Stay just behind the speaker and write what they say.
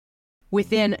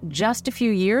Within just a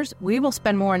few years, we will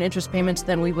spend more on interest payments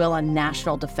than we will on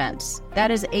national defense.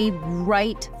 That is a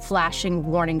bright, flashing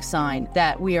warning sign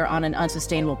that we are on an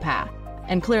unsustainable path.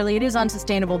 And clearly it is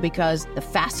unsustainable because the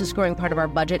fastest growing part of our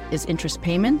budget is interest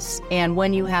payments. And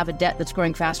when you have a debt that's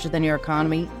growing faster than your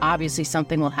economy, obviously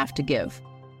something will have to give.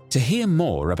 To hear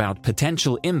more about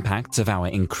potential impacts of our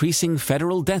increasing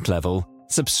federal debt level,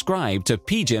 subscribe to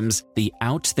PGIM's The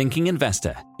Outthinking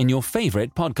Investor in your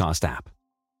favorite podcast app.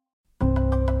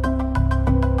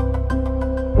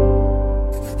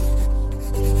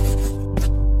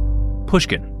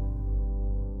 Pushkin.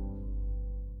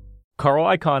 Carl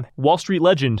Icahn, Wall Street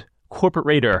legend, corporate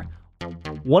raider,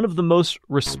 one of the most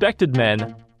respected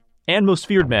men and most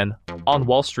feared men on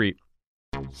Wall Street.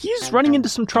 He's running into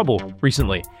some trouble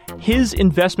recently. His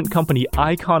investment company,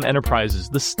 Icahn Enterprises,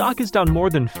 the stock is down more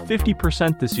than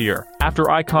 50% this year after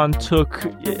Icahn took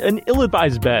an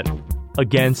ill-advised bet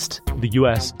against the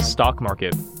U.S. stock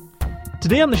market.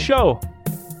 Today on the show,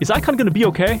 is Icahn going to be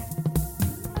okay?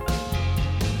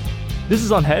 This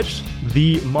is Unhedged,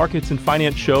 the markets and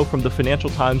finance show from the Financial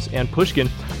Times and Pushkin.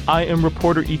 I am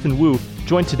reporter Ethan Wu,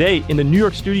 joined today in the New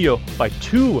York studio by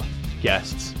two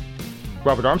guests.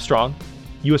 Robert Armstrong,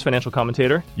 U.S. financial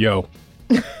commentator. Yo.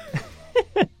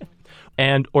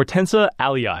 And Hortensia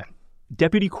Alii,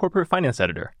 deputy corporate finance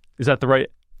editor. Is that the right?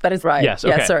 That is right. Yes.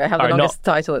 Okay. Yeah, sorry, I have the longest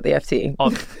title at the FT.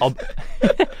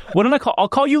 What did I call? I'll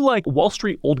call you like Wall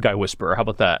Street old guy whisperer. How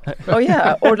about that? Oh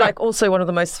yeah, or like also one of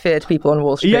the most feared people on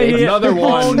Wall Street. Yeah. Another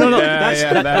one. Oh, no. That's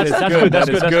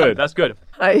good. That's good.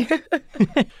 Hi.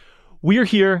 We are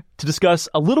here to discuss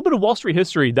a little bit of Wall Street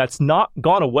history that's not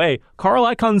gone away. Carl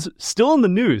Icahn's still in the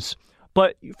news.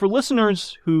 But for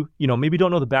listeners who, maybe don't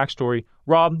know the backstory,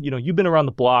 Rob, you've been around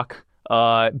the block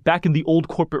back in the old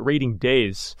corporate rating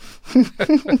days.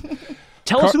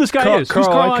 Tell us who this guy is. Who's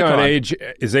Carl Icahn? Age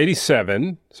is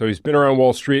 87, so he's been around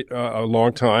Wall Street a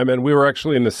long time, and we were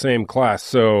actually in the same class.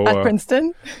 So at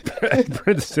Princeton? At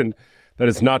Princeton. That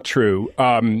is not true.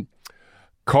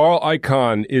 Carl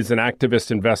Icahn is an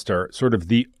activist investor, sort of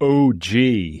the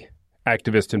OG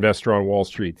activist investor on Wall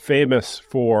Street, famous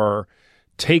for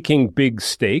taking big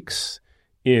stakes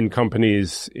in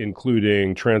companies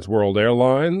including Trans World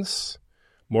Airlines,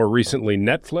 more recently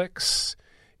Netflix,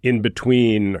 in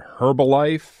between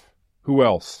Herbalife. Who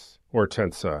else?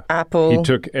 Hortensia. Apple. He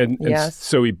took and yes.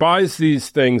 So he buys these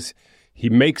things. He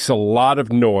makes a lot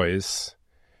of noise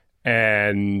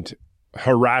and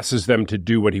harasses them to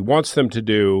do what he wants them to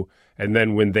do. And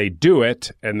then when they do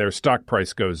it and their stock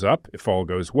price goes up, if all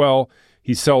goes well,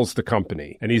 he sells the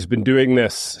company. And he's been doing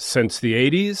this since the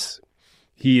 80s.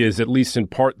 He is, at least in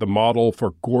part, the model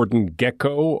for Gordon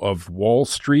Gekko of Wall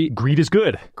Street. Greed is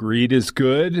good. Greed is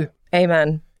good.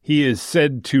 Amen. He is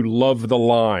said to love the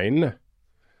line,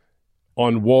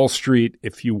 on Wall Street,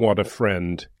 if you want a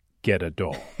friend, get a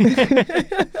dog.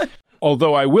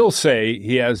 Although I will say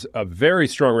he has a very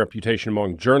strong reputation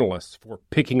among journalists for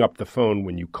picking up the phone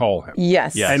when you call him.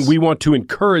 Yes. And we want to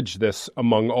encourage this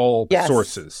among all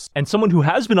sources. And someone who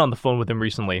has been on the phone with him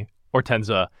recently,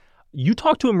 Hortensia, you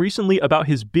talked to him recently about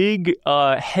his big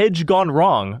hedge gone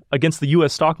wrong against the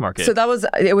U.S. stock market. So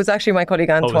it was actually my colleague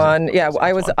Antoine.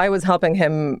 I was helping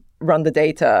him run the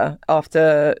data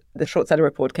after the short seller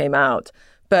report came out.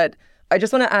 But I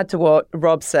just want to add to what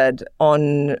Rob said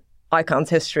on Icahn's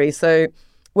history. So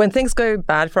when things go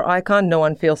bad for Icahn, no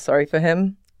one feels sorry for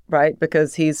him, right?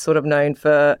 Because he's sort of known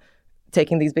for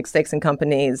taking these big stakes in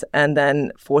companies and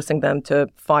then forcing them to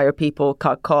fire people,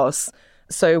 cut costs.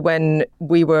 So when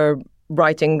we were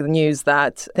writing the news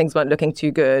that things weren't looking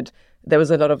too good, there was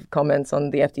a lot of comments on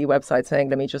the FD website saying,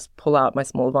 let me just pull out my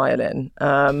small violin.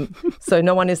 So there's a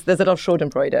lot of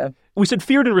Schadenfreude. We said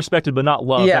feared and respected, but not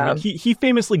loved. Yeah. I mean, he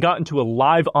famously got into a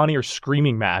live on-air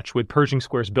screaming match with Pershing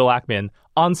Square's Bill Ackman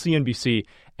on CNBC,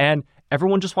 and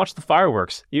everyone just watched the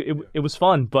fireworks. It was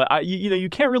fun, but you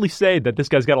can't really say that this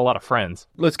guy's got a lot of friends.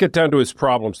 Let's get down to his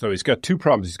problems, though. He's got two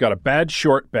problems. He's got a bad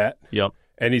short bet. Yep.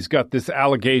 And he's got this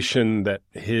allegation that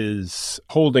his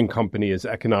holding company is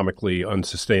economically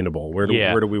unsustainable. Where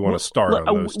do we want to start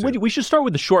on those two? We should start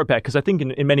with the short bet, because I think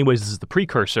in many ways this is the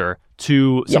precursor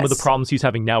to some of the problems he's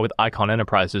having now with Icahn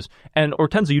Enterprises. And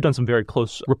Hortensia, you've done some very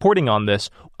close reporting on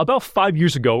this. About 5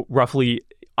 years ago, roughly,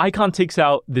 Icahn takes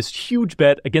out this huge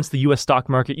bet against the U.S. stock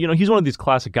market. He's one of these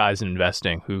classic guys in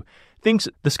investing who thinks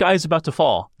the sky is about to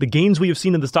fall. The gains we have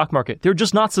seen in the stock market, they're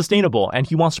just not sustainable, and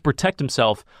he wants to protect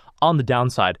himself on the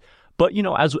downside. But,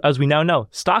 as we now know,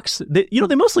 stocks, they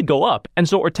mostly go up. And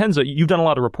so, Hortensia, you've done a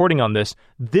lot of reporting on this.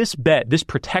 This bet, this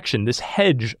protection, this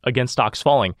hedge against stocks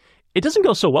falling, it doesn't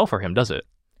go so well for him, does it?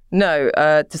 No,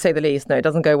 to say the least. No, it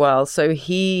doesn't go well. So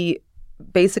he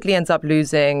basically ends up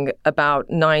losing about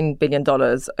 $9 billion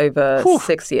over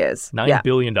 6 years. $9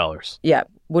 billion. Yeah,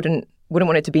 wouldn't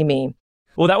want it to be me.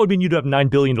 Well, that would mean you'd have $9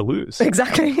 billion to lose.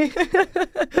 Exactly,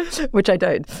 which I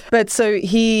don't. But so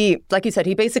he, like you said,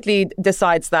 he basically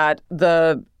decides that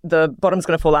the bottom's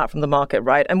going to fall out from the market,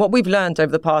 right? And what we've learned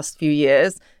over the past few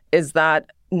years is that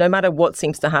no matter what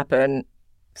seems to happen,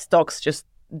 stocks just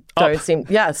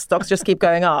stocks just keep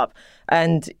going up.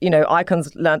 And,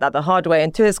 Icahn's learned that the hard way.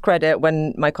 And to his credit,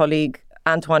 when my colleague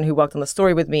Antoine, who worked on the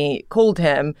story with me, called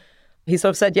him, he sort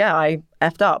of said, yeah, I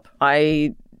effed up.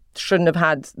 I shouldn't have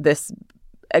had this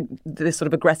sort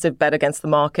of aggressive bet against the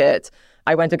market.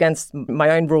 I went against my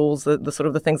own rules, the sort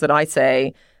of the things that I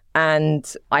say,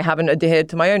 and I haven't adhered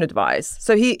to my own advice.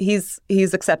 So he's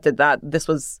accepted that this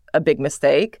was a big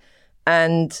mistake,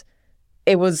 and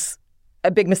it was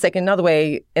a big mistake in another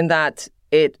way in that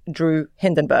it drew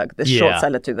Hindenburg, this short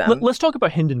seller, to them. Let's talk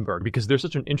about Hindenburg, because they're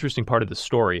such an interesting part of the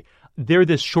story. They're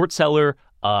this short seller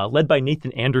led by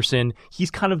Nathan Anderson.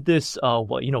 He's kind of this,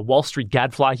 Wall Street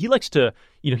gadfly. He likes to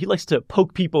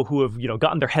poke people who have,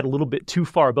 gotten their head a little bit too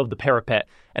far above the parapet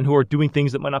and who are doing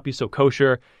things that might not be so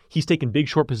kosher. He's taken big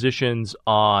short positions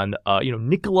on,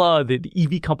 Nikola, the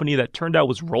EV company that turned out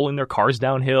was rolling their cars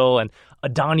downhill, and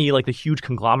Adani, like the huge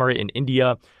conglomerate in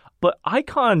India. But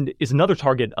Icahn is another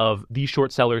target of these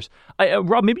short sellers.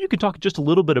 Rob, maybe you could talk just a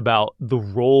little bit about the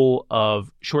role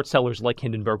of short sellers like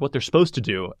Hindenburg, what they're supposed to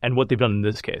do, and what they've done in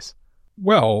this case.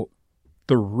 Well,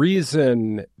 the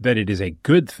reason that it is a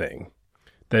good thing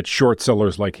that short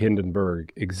sellers like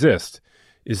Hindenburg exist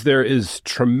is there is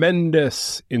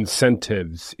tremendous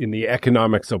incentives in the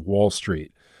economics of Wall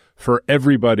Street for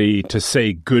everybody to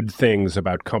say good things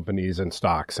about companies and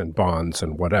stocks and bonds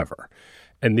and whatever.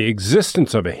 And the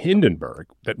existence of a Hindenburg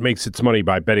that makes its money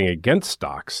by betting against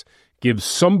stocks gives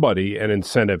somebody an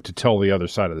incentive to tell the other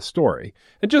side of the story.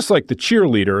 And just like the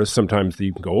cheerleaders, sometimes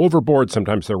you can go overboard,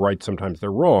 sometimes they're right, sometimes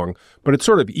they're wrong, but it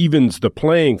sort of evens the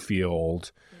playing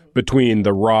field between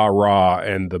the rah-rah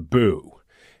and the boo.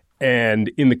 And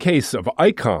in the case of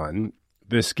Icahn,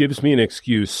 this gives me an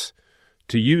excuse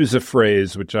to use a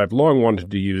phrase which I've long wanted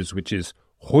to use, which is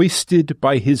hoisted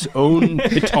by his own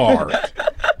petard.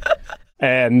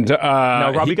 And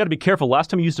now, Rob, you got to be careful. Last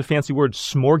time you used a fancy word,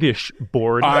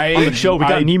 smorgasbord, on the show, we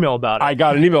got an email about it. I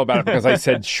got an email about it because I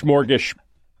said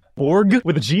smorgasbord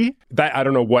with a G? I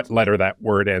don't know what letter that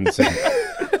word ends in.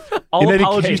 All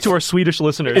apologies to our Swedish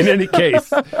listeners. In any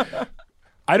case,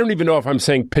 I don't even know if I'm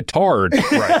saying petard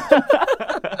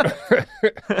right.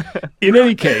 In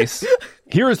any case,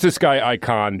 here is this guy,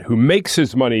 Icahn, who makes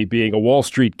his money being a Wall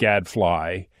Street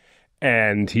gadfly.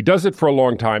 And he does it for a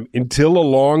long time until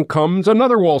along comes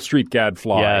another Wall Street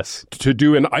gadfly to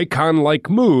do an Icahn-like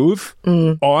move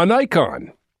on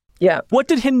Icahn. Yeah. What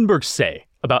did Hindenburg say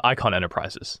about Icahn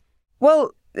Enterprises?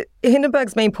 Well,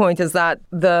 Hindenburg's main point is that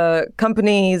the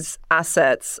company's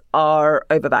assets are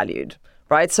overvalued,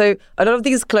 right? So a lot of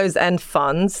these closed-end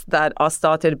funds that are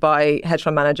started by hedge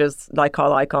fund managers like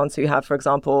Carl Icahn, so you have, for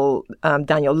example,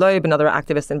 Daniel Loeb, another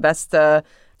activist investor,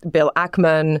 Bill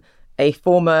Ackman, a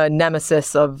former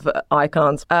nemesis of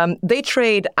Icahn's, they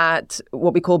trade at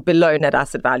what we call below net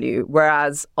asset value,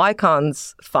 whereas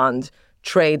Icahn's fund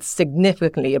trades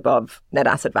significantly above net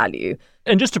asset value.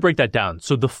 And just to break that down,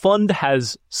 so the fund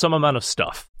has some amount of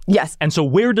stuff. Yes. And so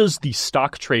where does the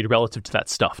stock trade relative to that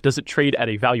stuff? Does it trade at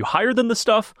a value higher than the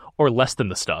stuff or less than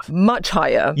the stuff? Much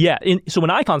higher. Yeah. So in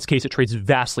Icahn's case, it trades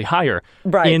vastly higher.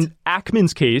 Right. In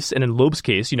Ackman's case and in Loeb's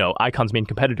case, Icahn's main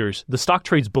competitors, the stock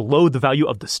trades below the value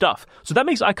of the stuff. So that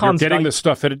makes Icahn's... You're getting the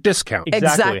stuff at a discount.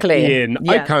 Exactly. In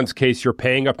Icahn's case, you're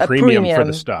paying a premium for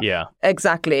the stuff. Yeah.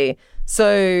 Exactly.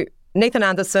 So Nathan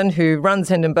Anderson, who runs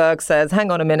Hindenburg, says,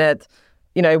 hang on a minute,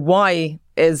 why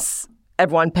is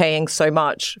everyone paying so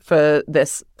much for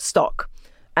this stock?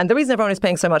 And the reason everyone is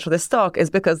paying so much for this stock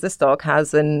is because this stock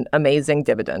has an amazing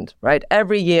dividend, right?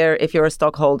 Every year, if you're a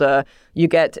stockholder, you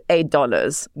get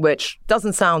 $8, which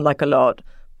doesn't sound like a lot,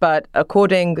 but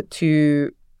according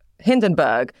to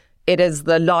Hindenburg, it is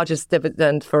the largest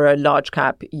dividend for a large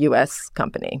cap US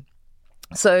company.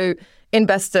 So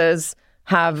investors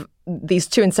have these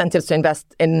two incentives to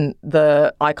invest in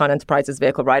the Icahn Enterprises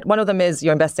vehicle, right? One of them is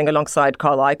you're investing alongside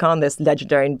Carl Icahn, this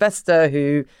legendary investor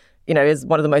who, is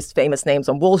one of the most famous names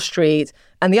on Wall Street.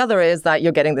 And the other is that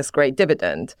you're getting this great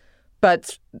dividend.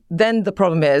 But then the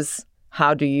problem is,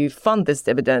 how do you fund this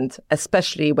dividend,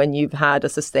 especially when you've had a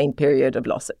sustained period of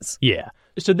losses? Yeah.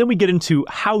 So then we get into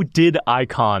how did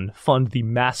Icahn fund the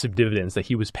massive dividends that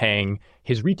he was paying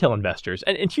his retail investors?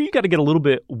 And here you got to get a little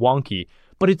bit wonky.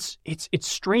 But it's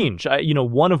strange.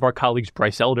 One of our colleagues,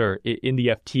 Bryce Elder, in the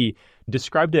FT,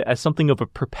 described it as something of a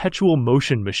perpetual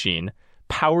motion machine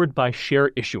powered by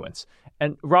share issuance.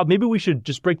 And Rob, maybe we should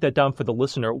just break that down for the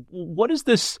listener. What is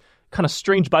this kind of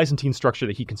strange Byzantine structure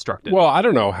that he constructed? Well, I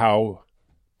don't know how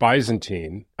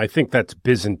Byzantine. I think that's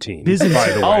Byzantine. By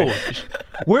the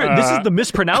way. This is the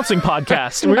mispronouncing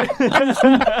podcast.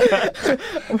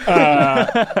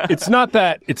 It's not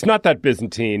that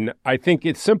Byzantine. I think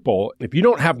it's simple. If you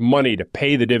don't have money to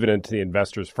pay the dividend to the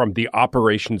investors from the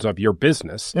operations of your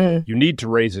business, you need to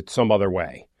raise it some other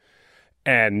way.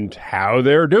 And how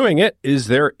they're doing it is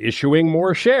they're issuing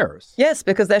more shares. Yes,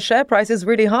 because their share price is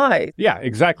really high. Yeah,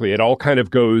 exactly. It all kind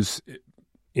of goes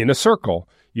in a circle.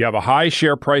 You have a high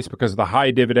share price because of the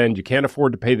high dividend. You can't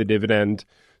afford to pay the dividend.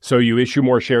 So you issue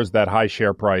more shares at that high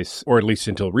share price, or at least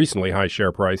until recently high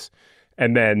share price.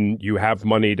 And then you have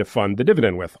money to fund the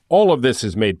dividend with. All of this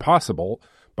is made possible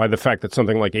by the fact that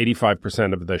something like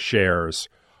 85% of the shares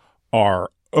are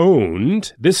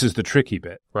owned. This is the tricky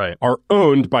bit. Right. Are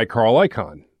owned by Carl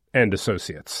Icahn and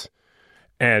Associates.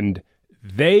 And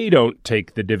they don't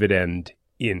take the dividend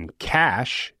in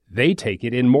cash. They take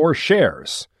it in more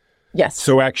shares. Yes.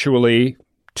 So actually,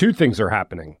 two things are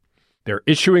happening. They're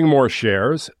issuing more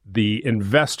shares. The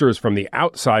investors from the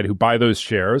outside who buy those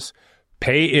shares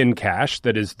pay in cash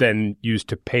that is then used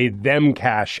to pay them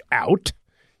cash out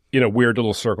in a weird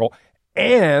little circle.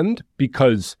 And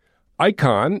because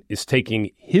Icahn is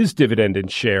taking his dividend in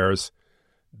shares,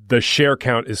 the share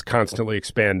count is constantly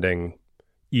expanding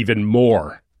even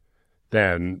more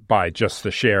than by just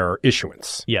the share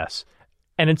issuance. Yes.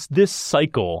 And it's this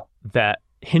cycle that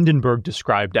Hindenburg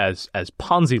described as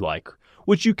Ponzi-like,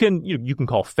 which you can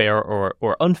call fair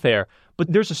or unfair,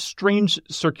 but there's a strange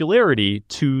circularity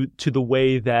to the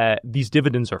way that these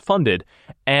dividends are funded.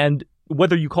 And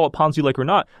whether you call it Ponzi-like or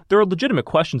not, there are legitimate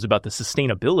questions about the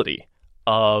sustainability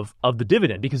of the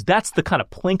dividend, because that's the kind of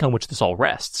plank on which this all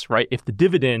rests, right? If the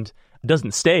dividend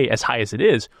doesn't stay as high as it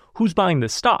is, who's buying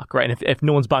this stock, right? And if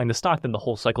no one's buying the stock, then the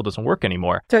whole cycle doesn't work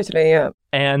anymore. Totally, yeah.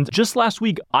 And just last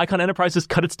week, Icahn Enterprises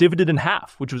cut its dividend in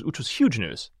half, which was huge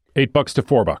news. $8 to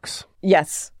 $4.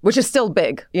 Yes, which is still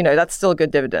big. That's still a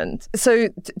good dividend. So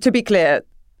to be clear,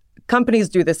 companies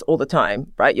do this all the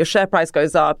time, right? Your share price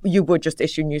goes up, you would just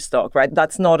issue new stock, right?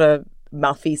 That's not a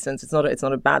malfeasance. It's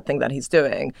not a bad thing that he's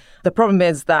doing. The problem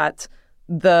is that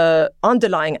the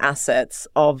underlying assets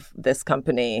of this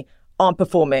company aren't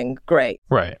performing great.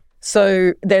 Right.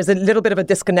 So there's a little bit of a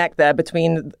disconnect there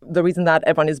between the reason that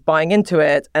everyone is buying into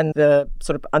it and the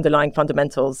sort of underlying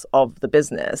fundamentals of the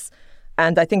business.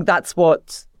 And I think that's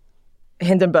what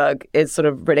Hindenburg is sort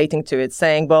of relating to. It's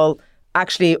saying, well,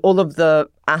 actually, all of the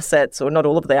assets, or not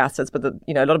all of the assets, but a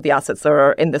lot of the assets that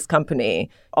are in this company,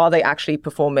 are they actually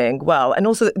performing well? And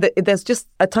also, there's just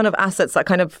a ton of assets that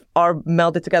kind of are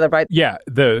melded together, right? Yeah,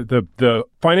 the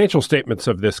financial statements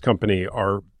of this company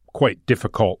are quite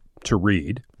difficult to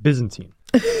read. Byzantine.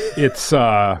 It's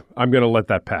I'm going to let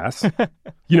that pass.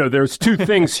 There's two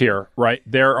things here, right?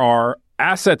 There are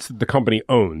assets that the company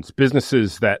owns,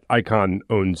 businesses that Icahn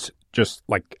owns just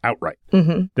like outright.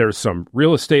 Mm-hmm. There's some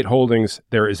real estate holdings.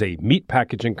 There is a meat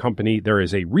packaging company. There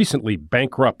is a recently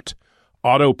bankrupt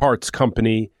auto parts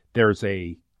company. There's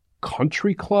a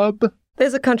country club.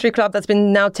 There's a country club that's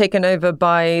been now taken over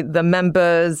by the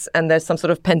members, and there's some sort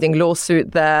of pending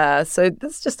lawsuit there. So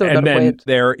that's just a little bit weird. And then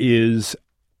there is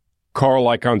Carl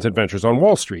Icahn's adventures on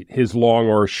Wall Street, his long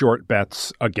or short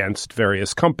bets against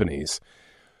various companies.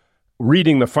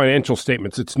 Reading the financial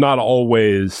statements, it's not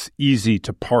always easy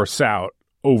to parse out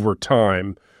over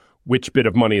time which bit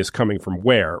of money is coming from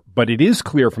where. But it is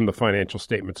clear from the financial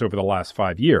statements over the last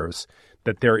 5 years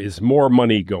that there is more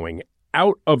money going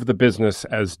out of the business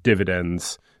as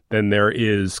dividends than there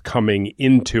is coming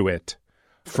into it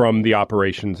from the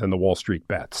operations and the Wall Street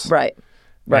bets. Right.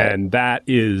 And that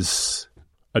is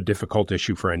a difficult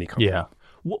issue for any company. Yeah.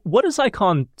 What has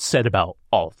Icahn said about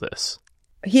all of this?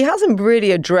 He hasn't really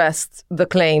addressed the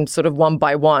claims sort of one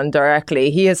by one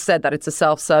directly. He has said that it's a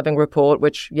self-serving report,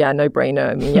 which, no brainer.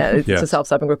 I mean, it's yes. a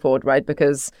self-serving report, right?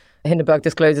 Because Hindenburg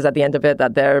discloses at the end of it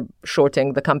that they're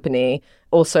shorting the company.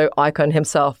 Also, Icahn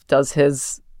himself does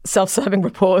his self-serving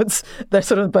reports. They're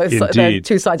sort of both they're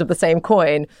two sides of the same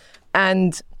coin.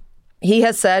 And he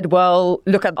has said, well,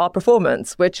 look at our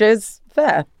performance, which is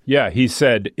fair. Yeah, he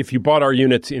said, if you bought our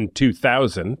units in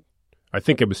 2000, I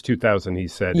think it was 2000, he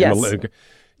said, yes.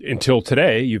 Until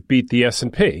today, you've beat the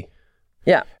S&P.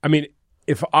 Yeah. I mean,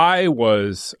 if I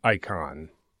was Icahn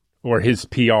or his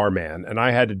PR man and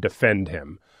I had to defend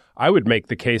him, I would make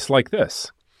the case like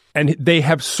this. And they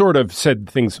have sort of said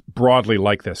things broadly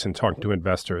like this in talking to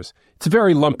investors. It's a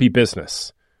very lumpy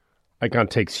business. Icahn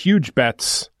takes huge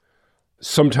bets.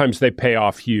 Sometimes they pay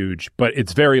off huge, but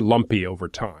it's very lumpy over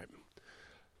time.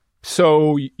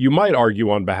 So you might argue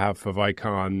on behalf of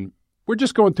Icahn, we're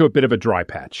just going through a bit of a dry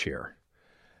patch here.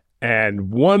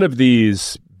 And one of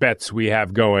these bets we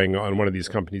have going on one of these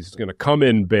companies is going to come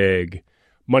in big,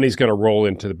 money's going to roll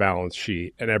into the balance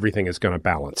sheet, and everything is going to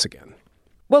balance again.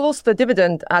 Well, also the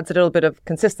dividend adds a little bit of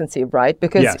consistency, right?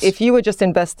 Because if you were just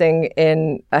investing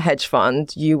in a hedge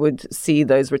fund, you would see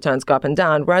those returns go up and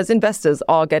down, whereas investors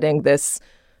are getting this,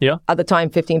 at the time,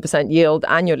 15% yield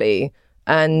annually.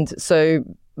 And so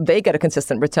they get a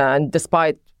consistent return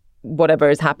despite whatever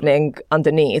is happening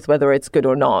underneath, whether it's good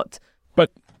or not.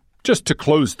 But just to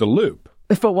close the loop,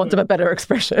 for want of a better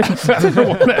expression.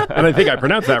 And I think I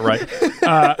pronounced that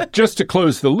right. Just to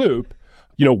close the loop,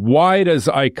 why does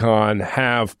Icahn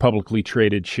have publicly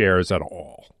traded shares at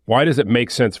all? Why does it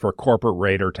make sense for a corporate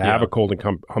raider to have a holding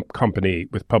company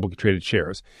with publicly traded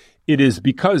shares? It is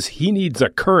because he needs a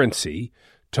currency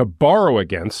to borrow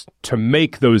against to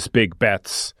make those big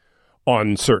bets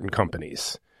on certain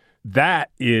companies.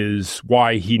 That is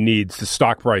why he needs the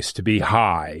stock price to be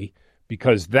high,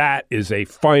 because that is a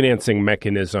financing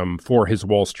mechanism for his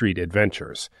Wall Street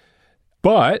adventures.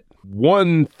 But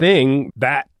one thing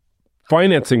that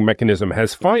financing mechanism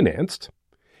has financed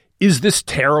is this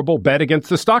terrible bet against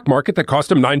the stock market that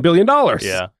cost him $9 billion.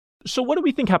 Yeah. So what do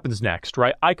we think happens next,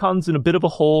 right? Icahn's in a bit of a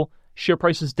hole. Share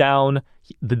price is down.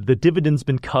 The dividend's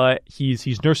been cut.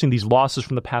 He's nursing these losses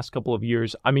from the past couple of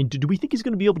years. I mean, do we think he's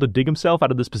going to be able to dig himself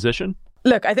out of this position?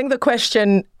 Look, I think the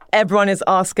question everyone is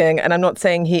asking, and I'm not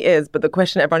saying he is, but the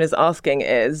question everyone is asking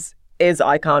is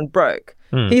Icahn broke?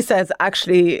 He says,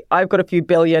 actually, I've got a few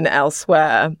billion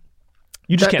elsewhere.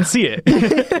 You just can't see it.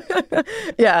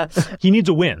 Yeah. He needs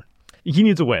a win. He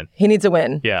needs a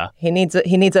win. Yeah. He needs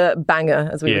a banger,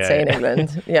 as we would say in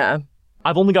England. Yeah.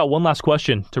 I've only got one last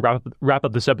question to wrap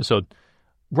up this episode.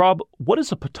 Rob, what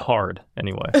is a petard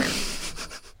anyway?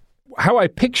 How I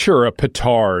picture a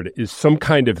petard is some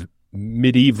kind of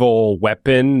medieval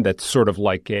weapon that's sort of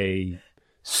like a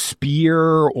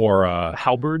spear or a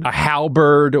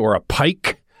halberd or a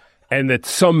pike, and that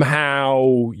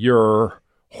somehow you're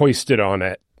hoisted on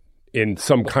it in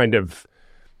some kind of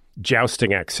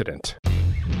jousting accident.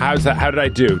 How's that? How did I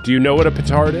do? Do you know what a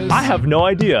petard is? I have no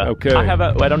idea. Okay. I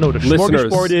don't know what a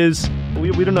smorgasbord is.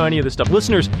 We don't know any of this stuff.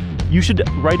 Listeners, you should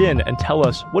write in and tell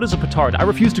us, what is a petard? I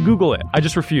refuse to Google it. I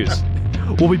just refuse.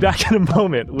 We'll be back in a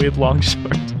moment with Long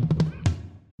Short.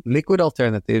 Liquid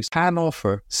alternatives can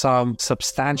offer some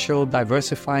substantial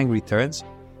diversifying returns,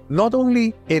 not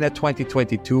only in a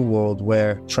 2022 world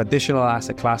where traditional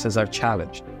asset classes are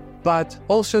challenged, but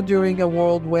also during a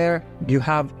world where you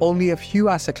have only a few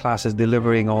asset classes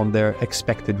delivering on their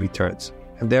expected returns.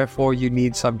 And therefore, you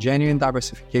need some genuine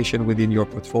diversification within your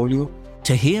portfolio.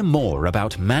 To hear more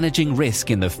about managing risk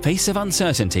in the face of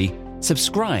uncertainty,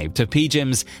 subscribe to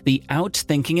PGIM's The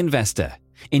Outthinking Investor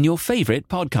in your favorite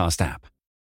podcast app.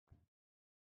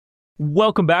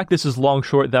 Welcome back. This is Long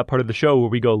Short, that part of the show where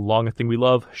we go long a thing we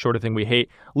love, short a thing we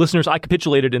hate. Listeners, I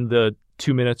capitulated in the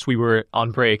 2 minutes we were on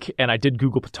break, and I did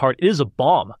Google petard. It is a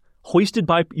bomb. Hoisted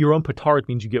by your own petard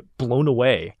means you get blown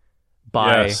away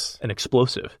by an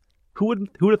explosive. Who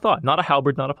would have thought? Not a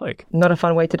halberd, not a pike. Not a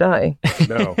fun way to die.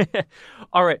 No.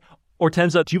 All right.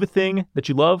 Hortensia, do you have a thing that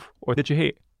you love or that you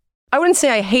hate? I wouldn't say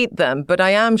I hate them, but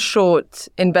I am short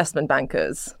investment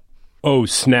bankers. Oh,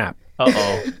 snap.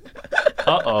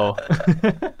 Uh-oh.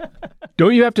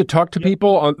 Don't you have to talk to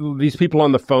these people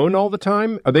on the phone all the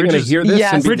time? Are they going to hear this?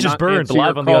 Yes. And Bridges burned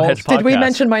live on the Unhedged podcast. Did we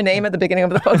mention my name at the beginning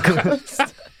of the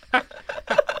podcast?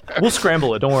 We'll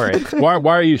scramble it. Don't worry. Why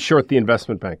are you short the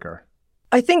investment banker?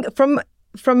 I think from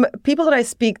people that I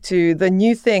speak to, the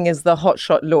new thing is the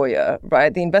hotshot lawyer,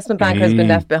 right? The investment banker has been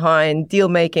left behind. Deal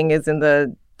making is in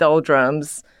the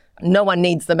doldrums. No one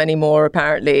needs them anymore,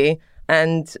 apparently.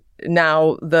 And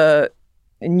now the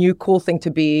new cool thing to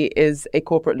be is a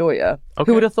corporate lawyer. Okay.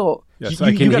 Who would have thought? Yes,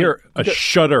 I can hear a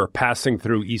shudder passing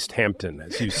through East Hampton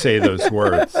as you say those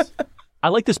words. I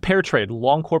like this pair trade,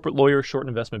 long corporate lawyer, short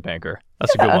investment banker.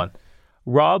 That's a good one.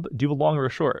 Rob, do you have a long or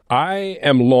a short? I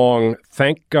am long,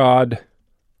 thank God,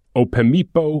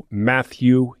 Opemipo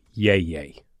Matthew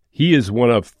Yeye. He is one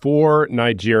of 4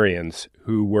 Nigerians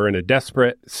who were in a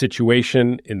desperate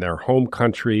situation in their home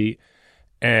country,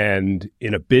 and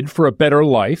in a bid for a better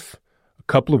life, a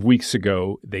couple of weeks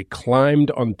ago, they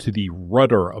climbed onto the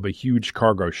rudder of a huge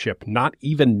cargo ship, not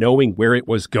even knowing where it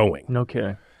was going.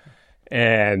 Okay.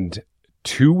 And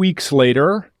 2 weeks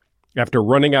later, after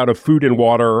running out of food and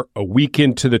water a week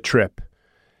into the trip,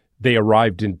 they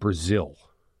arrived in Brazil.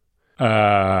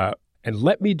 And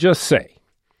let me just say,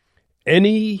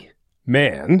 any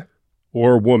man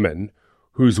or woman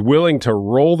who's willing to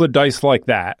roll the dice like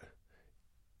that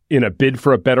in a bid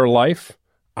for a better life,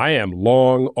 I am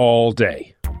long all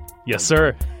day. Yes,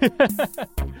 sir.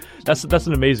 That's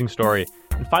an amazing story.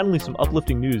 And finally, some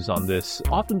uplifting news on this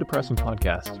often depressing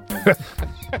podcast.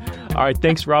 All right,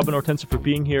 thanks, Rob and Hortensia, for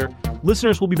being here.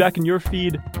 Listeners, we'll be back in your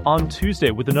feed on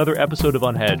Tuesday with another episode of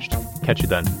Unhedged. Catch you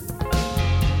then.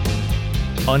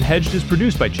 Unhedged is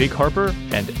produced by Jake Harper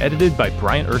and edited by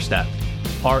Bryant Erstadt.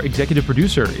 Our executive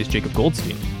producer is Jacob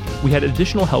Goldstein. We had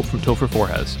additional help from Topher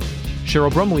Forhes.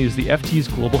 Cheryl Brumley is the FT's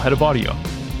global head of audio.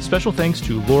 Special thanks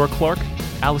to Laura Clark,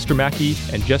 Alistair Mackey,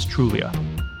 and Jess Trulia.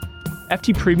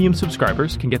 FT Premium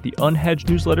subscribers can get the Unhedged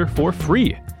newsletter for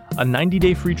free. A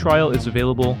 90-day free trial is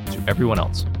available to everyone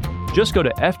else. Just go to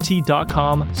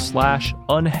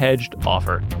ft.com/unhedged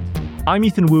offer. I'm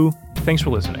Ethan Wu. Thanks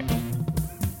for listening.